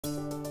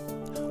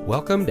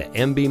Welcome to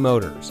MB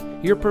Motors,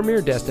 your premier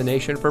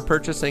destination for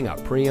purchasing a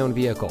pre-owned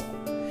vehicle.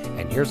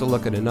 And here's a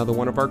look at another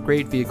one of our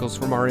great vehicles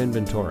from our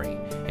inventory,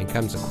 and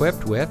comes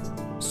equipped with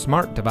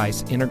smart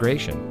device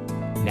integration,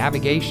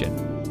 navigation,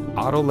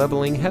 auto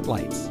leveling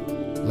headlights,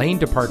 lane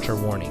departure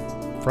warning,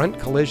 front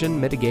collision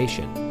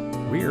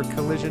mitigation, rear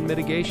collision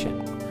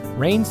mitigation,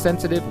 rain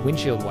sensitive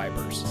windshield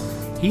wipers,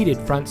 heated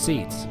front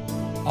seats,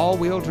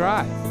 all-wheel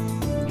drive,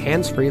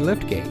 hands-free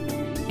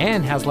liftgate,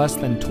 and has less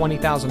than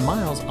 20,000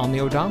 miles on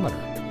the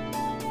odometer.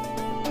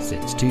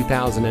 Since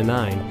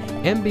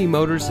 2009, MB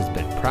Motors has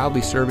been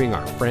proudly serving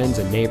our friends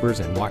and neighbors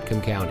in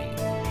Whatcom County.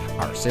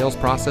 Our sales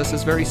process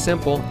is very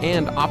simple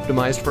and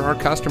optimized for our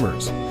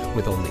customers,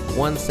 with only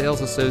one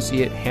sales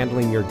associate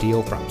handling your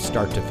deal from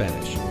start to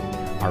finish.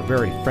 Our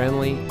very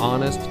friendly,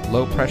 honest,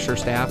 low-pressure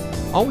staff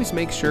always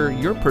makes sure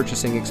your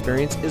purchasing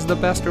experience is the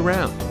best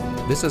around.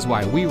 This is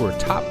why we were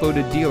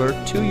top-voted dealer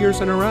 2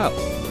 years in a row.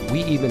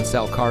 We even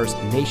sell cars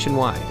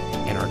nationwide,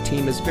 and our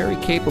team is very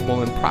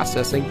capable in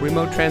processing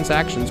remote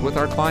transactions with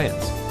our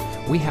clients.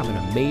 We have an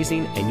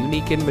amazing and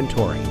unique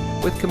inventory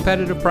with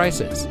competitive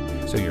prices,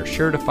 so you're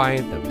sure to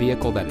find the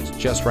vehicle that is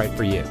just right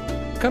for you.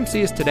 Come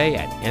see us today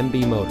at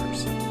MB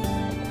Motors.